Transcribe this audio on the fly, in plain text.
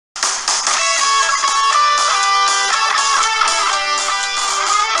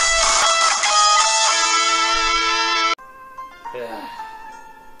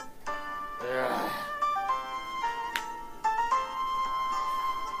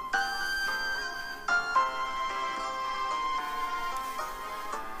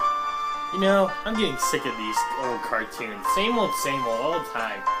You know, I'm getting sick of these old cartoons. Same old all the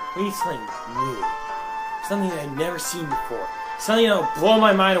time. We need something new. Something that I've never seen before. Something that'll blow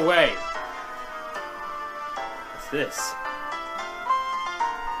my mind away. What's this?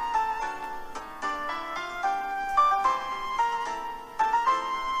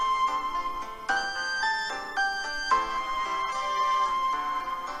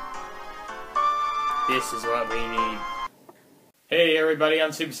 This is what we need. Hey everybody, I'm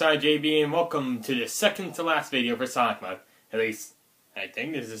SuperSonicJB and welcome to the second to last video for Sonic Mode. At least, I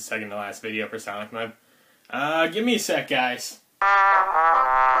think this is the second to last video for Sonic Mode. Give me a sec, guys.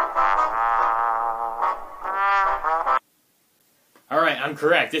 Alright, I'm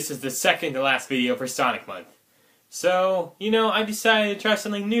correct. This is the second to last video for Sonic Month. So, you know, I decided to try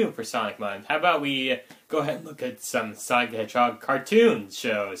something new for Sonic Month. How about we go ahead and look at some Sonic the Hedgehog cartoon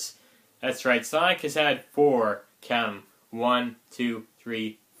shows. That's right, Sonic has had 4, count 'em, 1, 2,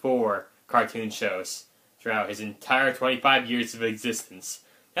 3, 4 cartoon shows throughout his entire 25 years of existence.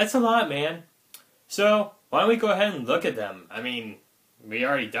 That's a lot, man. So, why don't we go ahead and look at them? I mean, we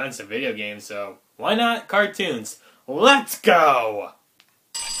already done some video games, so why not cartoons? Let's go!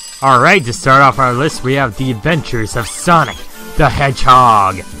 Alright, to start off our list, we have The Adventures of Sonic the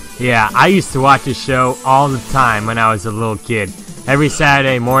Hedgehog. Yeah, I used to watch this show all the time when I was a little kid. Every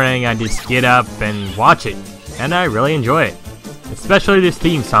Saturday morning, I just get up and watch it. And I really enjoy it. Especially this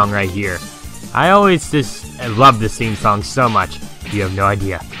theme song right here. I always just love this theme song so much. You have no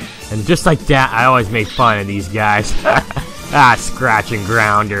idea. And just like that, I always make fun of these guys. Scratch and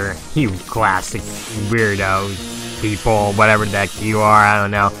Grounder. You classic weirdo people, whatever the heck you are, I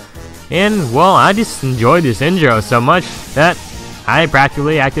don't know. And, well, I just enjoyed this intro so much that I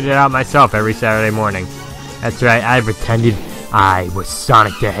practically acted it out myself every Saturday morning. That's right, I pretended I was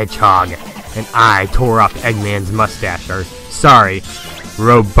Sonic the Hedgehog. And I tore off Eggman's mustache, or, sorry,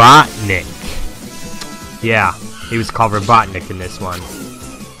 Robotnik. Yeah, he was called Robotnik in this one.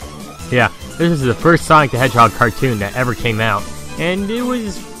 Yeah, this is the first Sonic the Hedgehog cartoon that ever came out, and it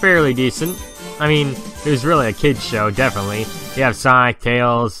was fairly decent. I mean, it was really a kid's show, definitely. You have Sonic,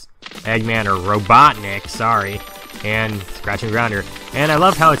 Tails, Eggman, or Robotnik, sorry, and Scratch and Grounder. And I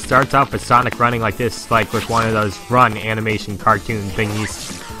love how it starts off with Sonic running like this, like with one of those run animation cartoon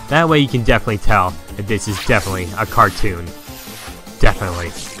thingies. That way you can definitely tell that this is definitely a cartoon.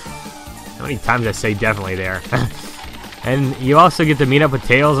 Definitely. How many times I say definitely there? And you also get to meet up with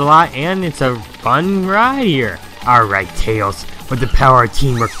Tails a lot, and it's a fun ride here. Alright, Tails, with the power of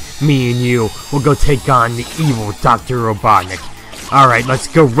teamwork, me and you will go take on the evil Dr. Robotnik. Alright, let's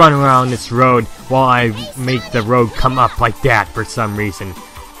go run around this road while I make the road come up like that for some reason.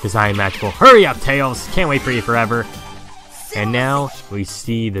 Because I am magical. Hurry up, Tails! Can't wait for you forever. And now we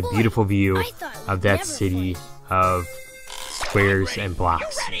see the beautiful view of that city of squares and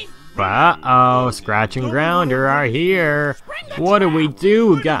blocks. But uh-oh, Scratch and Grounder are here. What do we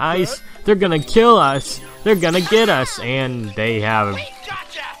do, guys? They're gonna kill us. They're gonna get us. And they have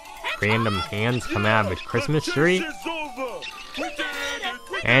random hands come out of a Christmas tree.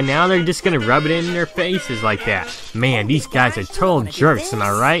 And now they're just gonna rub it in their faces like that. Man, these guys are total jerks, am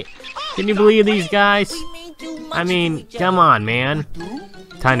I right? Can you believe these guys? I mean, come on, man.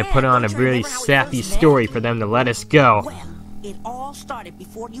 Time to put on a really sappy story for them to let us go.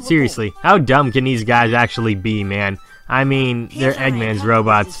 Seriously, how dumb can these guys actually be, man? I mean, they're Eggman's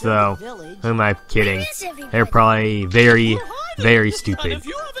robots, though. Who am I kidding? They're probably very, very stupid.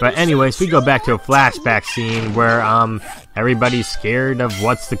 But anyways, we go back to a flashback scene where, everybody's scared of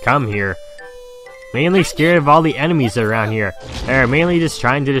what's to come here. Mainly scared of all the enemies around here. They're mainly just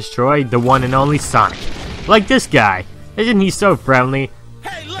trying to destroy the one and only Sonic. Like this guy. Isn't he so friendly?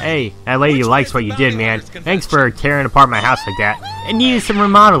 Hey, that lady likes what you did, man. Thanks for tearing apart my house like that. It needed some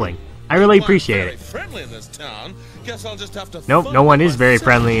remodeling. I really appreciate it. Nope, no one is very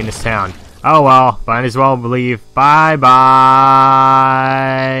friendly in this town. Oh well, might as well leave. Bye-bye.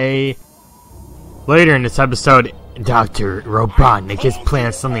 Later in this episode, Dr. Robotnik has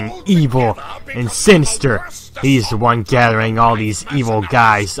planned something evil and sinister. He's the one gathering all these evil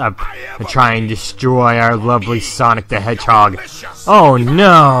guys up to try and destroy our lovely Sonic the Hedgehog. Oh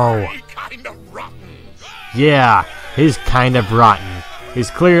no! Yeah, he's kind of rotten. He's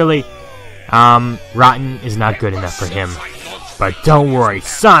clearly, rotten is not good enough for him. But don't worry,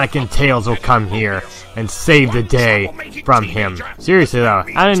 Sonic and Tails will come here and save the day from him. Seriously though,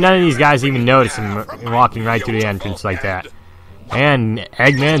 none of these guys even notice him walking right through the entrance like that. And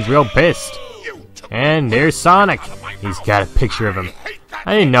Eggman's real pissed. And there's Sonic. He's got a picture of him.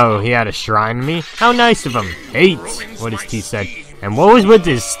 I didn't know he had a shrine to me. How nice of him. Hates what his teeth said. And what was with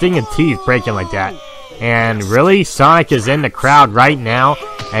his stinging teeth breaking like that? And really, Sonic is in the crowd right now,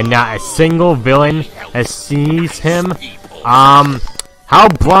 and not a single villain has sees him. How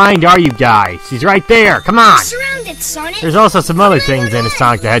blind are you guys? He's right there. Come on. Surrounded, Sonic. There's also some other things in the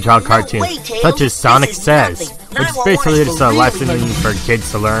Sonic the Hedgehog cartoon, such as Sonic Says, which is basically just a lesson for kids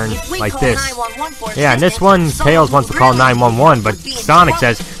to learn, like this. Yeah, and this one, Tails wants to call 911, but Sonic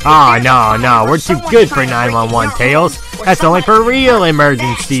says, "Oh, no, we're too good for 911, Tails. That's only for real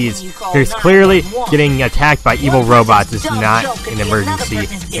emergencies." There's clearly getting attacked by evil robots is not an emergency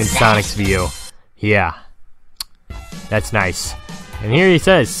in Sonic's view. Yeah, that's nice. And here he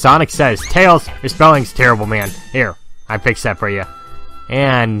says, Sonic says, "Tails, your spelling's terrible, man. Here, I fixed that for you."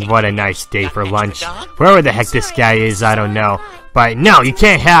 And what a nice day for lunch. Whoever the heck this guy is, I don't know. But no, you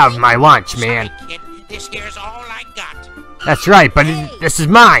can't have my lunch, man. This here's all I got. That's right, but this is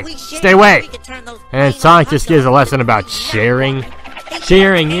mine. Stay away. And Sonic just gives a lesson about sharing.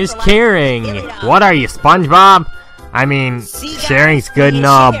 Sharing is caring. What are you, SpongeBob? I mean, sharing's good and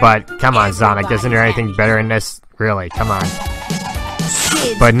all, but come on, Sonic. Isn't there anything better in this? Really, come on.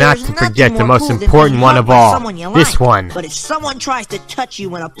 But not to forget the most important one of all, this one. But if someone tries to touch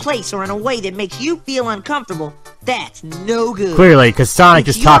you in a place or in a way that makes you feel uncomfortable, that's no good. Clearly, because Sonic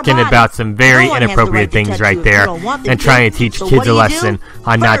is talking about some very inappropriate things right there and trying to teach kids a lesson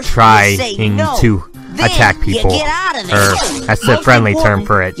on not trying to attack people. Or, that's the friendly term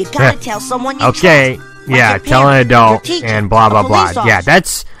for it. Okay, yeah, tell an adult and blah blah blah. Yeah,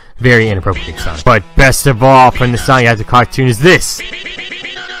 that's very inappropriate, Sonic. But best of all from the Sonic the Hedgehog cartoon is this.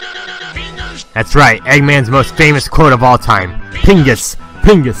 That's right, Eggman's most famous quote of all time. Pingus,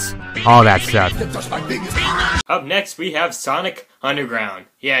 Pingus, all that stuff. Up next, we have Sonic Underground.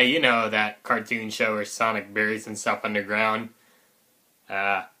 Yeah, you know that cartoon show where Sonic buries himself underground.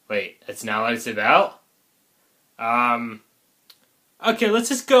 Wait, that's not what it's about? Okay, let's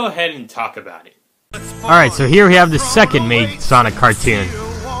just go ahead and talk about it. Alright, so here we have the second made Sonic cartoon.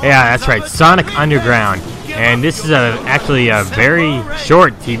 Yeah, that's right, Sonic Underground. And this is actually a very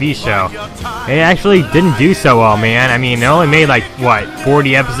short TV show. It actually didn't do so well, man. I mean, it only made like, what,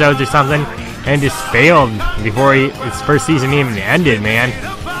 40 episodes or something? And just failed before its first season even ended, man.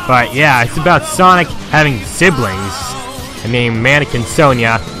 But yeah, it's about Sonic having siblings named Mannequin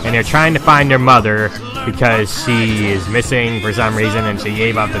Sonia, and they're trying to find their mother because she is missing for some reason, and she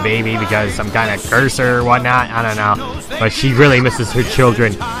gave up the baby because some kind of curse or whatnot, I don't know. But she really misses her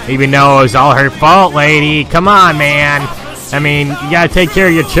children, even though it was all her fault, lady. Come on, man. I mean, you gotta take care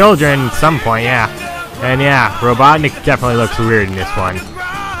of your children at some point, yeah. And yeah, Robotnik definitely looks weird in this one.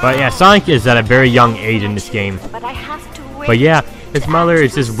 But yeah, Sonic is at a very young age in this game. But yeah, his mother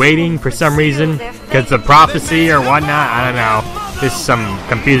is just waiting for some reason, because of prophecy or whatnot, I don't know. Just some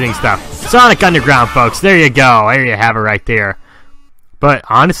confusing stuff. Sonic Underground, folks, there you go. There you have it right there. But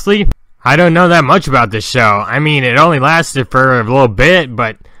honestly, I don't know that much about this show. I mean, it only lasted for a little bit,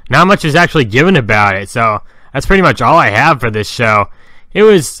 but not much is actually given about it. So that's pretty much all I have for this show. It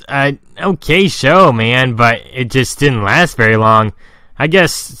was an okay show, man, but it just didn't last very long. I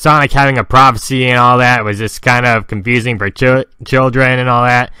guess Sonic having a prophecy and all that was just kind of confusing for children and all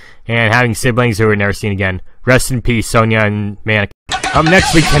that, and having siblings who were never seen again. Rest in peace, Sonia and Mannequin. Up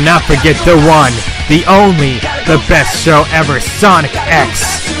next, we cannot forget the one, the only, the best show ever, Sonic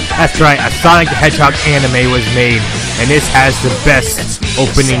X. That's right, a Sonic the Hedgehog anime was made, and this has the best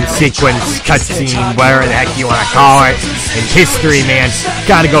opening sequence, cutscene, whatever the heck you want to call it, in history, man.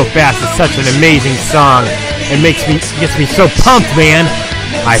 Gotta Go Fast is such an amazing song. It gets me so pumped, man.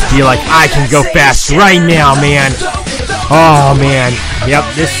 I feel like I can go fast right now, man. Oh, man.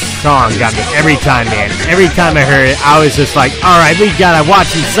 Yep, this song got me every time, man. Every time I heard it, I was just like, alright, we gotta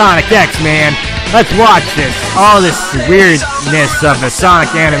watch some Sonic X, man. Let's watch this. All this weirdness of the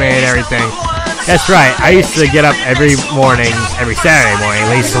Sonic anime and everything. That's right, I used to get up every morning, every Saturday morning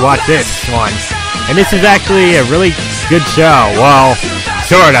at least, to watch this one. And this is actually a really good show. Well,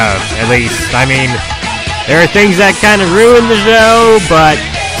 sort of, at least. I mean, there are things that kind of ruin the show, but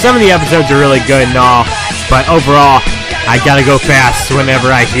some of the episodes are really good and all. But overall, I gotta go fast whenever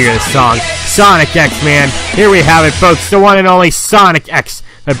I hear this song. Sonic X, man. Here we have it, folks. The one and only Sonic X,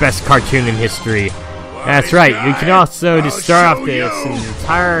 the best cartoon in history. That's right. You can also just start off this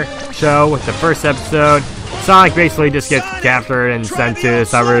entire show with the first episode. Sonic basically just gets captured and sent to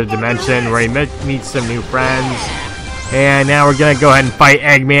this other dimension where he meets some new friends. And now we're gonna go ahead and fight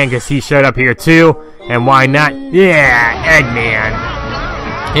Eggman because he showed up here too. And why not? Yeah,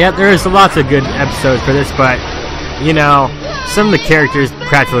 Eggman. Yeah, there's lots of good episodes for this, but you know, some of the characters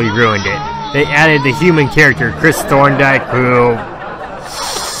practically ruined it. They added the human character, Chris Thorndike, who...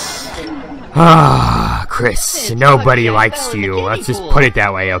 Chris, nobody likes you. Let's just put it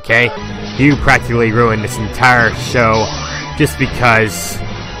that way, okay? You practically ruined this entire show just because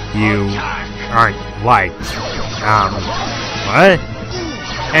you aren't white. What?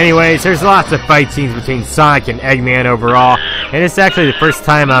 Anyways, there's lots of fight scenes between Sonic and Eggman overall, and it's actually the first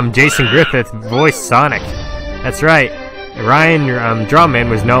time Jason Griffith voiced Sonic. That's right, Ryan Drummond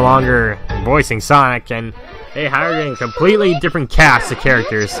was no longer voicing Sonic, and they hired a completely different cast of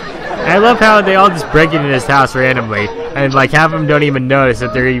characters. And I love how they all just break into his house randomly, and like half of them don't even notice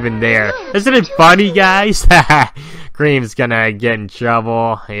that they're even there. Isn't it funny, guys? Cream's gonna get in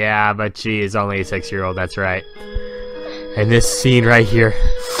trouble. Yeah, but she is only a 6-year-old, that's right. And this scene right here.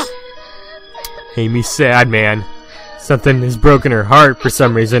 Amy's sad, man. Something has broken her heart for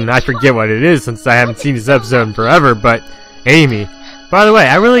some reason. I forget what it is since I haven't seen this episode in forever, but Amy. By the way,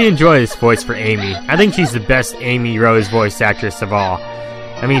 I really enjoy this voice for Amy. I think she's the best Amy Rose voice actress of all.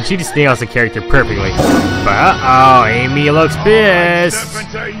 I mean, she just nails the character perfectly. But uh-oh, Amy looks pissed.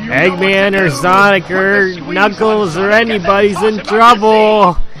 Eggman or Sonic or Knuckles or anybody's in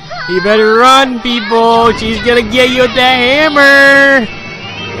trouble. You better run, people! She's gonna get you with that hammer!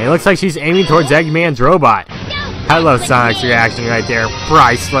 It looks like she's aiming towards Eggman's robot. I love Sonic's reaction right there.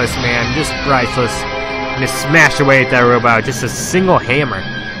 Priceless, man. Just priceless. And just smash away at that robot with just a single hammer.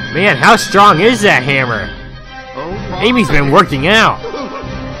 Man, how strong is that hammer? Amy's been working out.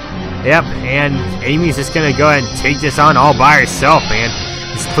 Yep, and Amy's just gonna go ahead and take this on all by herself, man.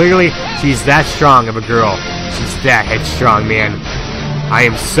 Because clearly, she's that strong of a girl. She's that headstrong, man. I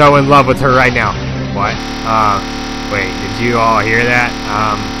am so in love with her right now. What? Wait, did you all hear that?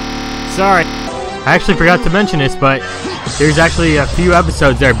 Sorry. I actually forgot to mention this, but there's actually a few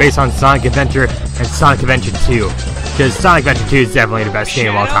episodes that are based on Sonic Adventure and Sonic Adventure 2. Because Sonic Adventure 2 is definitely the best game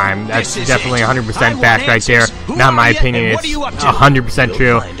of all time. That's definitely 100% fact right there. Not my opinion, it's 100%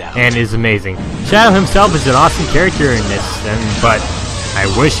 true and is amazing. Shadow himself is an awesome character in this, but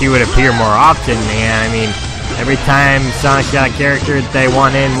I wish he would appear more often, man. I mean, every time Sonic's got a character that they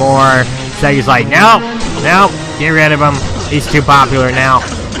want in more, Sega's like, nope, get rid of him. He's too popular now.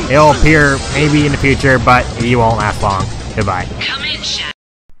 He'll appear maybe in the future, but he won't last long. Goodbye.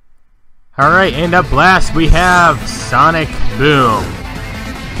 Alright, and up last we have Sonic Boom.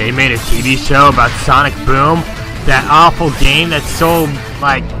 They made a TV show about Sonic Boom. That awful game that sold,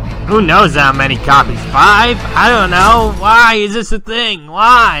 like, who knows how many copies? 5? I don't know. Why is this a thing?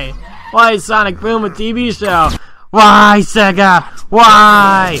 Why? Why is Sonic Boom a TV show? Why, Sega?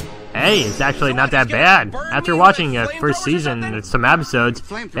 Why? Hey, it's actually not that bad. After watching the first season, some episodes,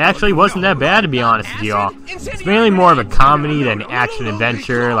 it actually wasn't that bad, to be honest with y'all. It's mainly more of a comedy than action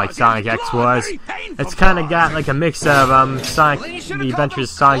adventure like Sonic X was. It's kind of got like a mix of Sonic the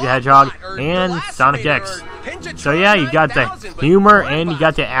Adventures of Sonic the Hedgehog and Sonic X. So yeah, you got the humor and you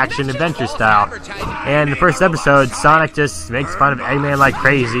got the action-adventure style. And the first episode, Sonic just makes fun of Eggman like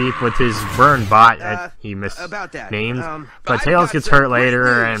crazy with his burn bot that he misnamed. But Tails gets hurt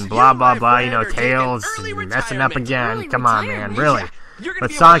later and blah blah blah, you know, Tails messing up again. Come on, man, really.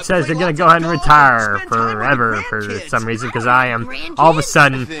 But Sonic says they're going to go ahead and retire forever for some reason, because I am all of a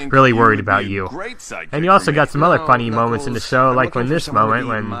sudden really worried about you. And you also got some other funny moments in the show, like when this moment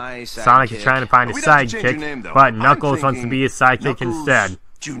when Sonic is trying to find a sidekick, but Knuckles wants to be his sidekick instead.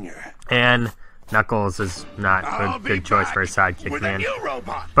 And Knuckles is not a good choice for a sidekick, man.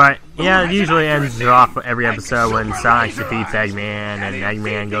 But yeah, it usually ends off every episode when Sonic defeats Eggman, and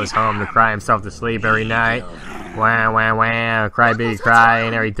Eggman goes home to cry himself to sleep every night. Wah, wah, wah, cry baby cry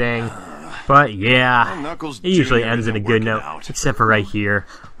and everything. But yeah, it usually ends in a good note, except for right here,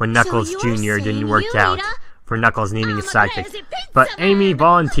 when Knuckles Jr. didn't work out, for Knuckles needing a sidekick. But Amy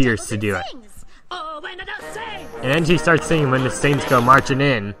volunteers to do it. And then she starts singing When the Saints Go Marching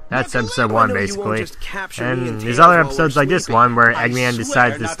In. That's episode 1, basically. And there's other episodes like this one where Eggman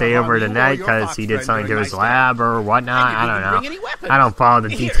decides to stay over the night because he did something to his lab or whatnot. I don't know. I don't follow the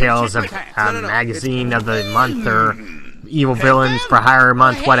details of magazine of the month or evil villains for hire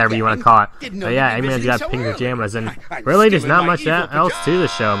month, whatever you want to call it. But yeah, Eggman's got pink pajamas, and really there's not much else to the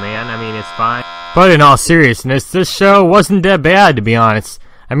show, man. I mean, it's fine. But in all seriousness, this show wasn't that bad, to be honest.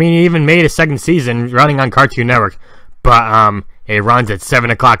 I mean, it even made a second season running on Cartoon Network. But, it runs at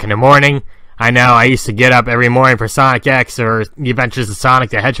 7 o'clock in the morning. I know, I used to get up every morning for Sonic X or The Adventures of Sonic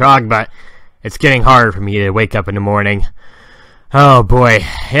the Hedgehog, but it's getting harder for me to wake up in the morning. Oh, boy.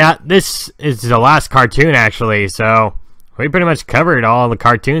 Yeah, this is the last cartoon, actually, so we pretty much covered all the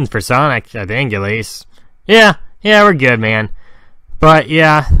cartoons for Sonic, I think, at least. Yeah, we're good, man. But,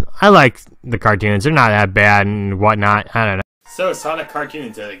 yeah, I like the cartoons. They're not that bad and whatnot. I don't know. So, Sonic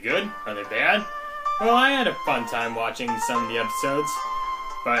cartoons, are they good? Are they bad? Well, I had a fun time watching some of the episodes,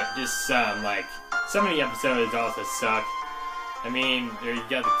 but just some, like, some of the episodes also suck. I mean, there you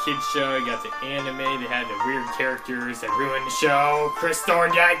got the kids show, you got the anime, they had the weird characters that ruined the show. Chris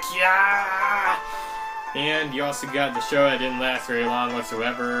Thorndike, yeah! And you also got the show that didn't last very long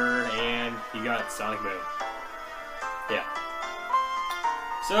whatsoever, and you got Sonic Boom. Yeah.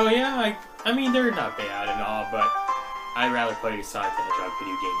 So yeah, I mean, they're not bad and all, but I'd rather play Sonic the Hedgehog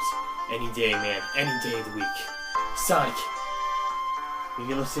video games. Any day, man. Any day of the week. Sonic,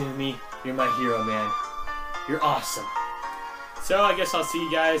 you listen to me? You're my hero, man. You're awesome. So I guess I'll see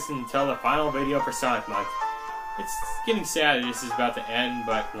you guys until the final video for Sonic Month. It's getting sad that this is about to end,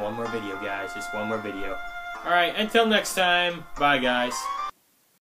 but one more video, guys. Just one more video. Alright, until next time. Bye, guys.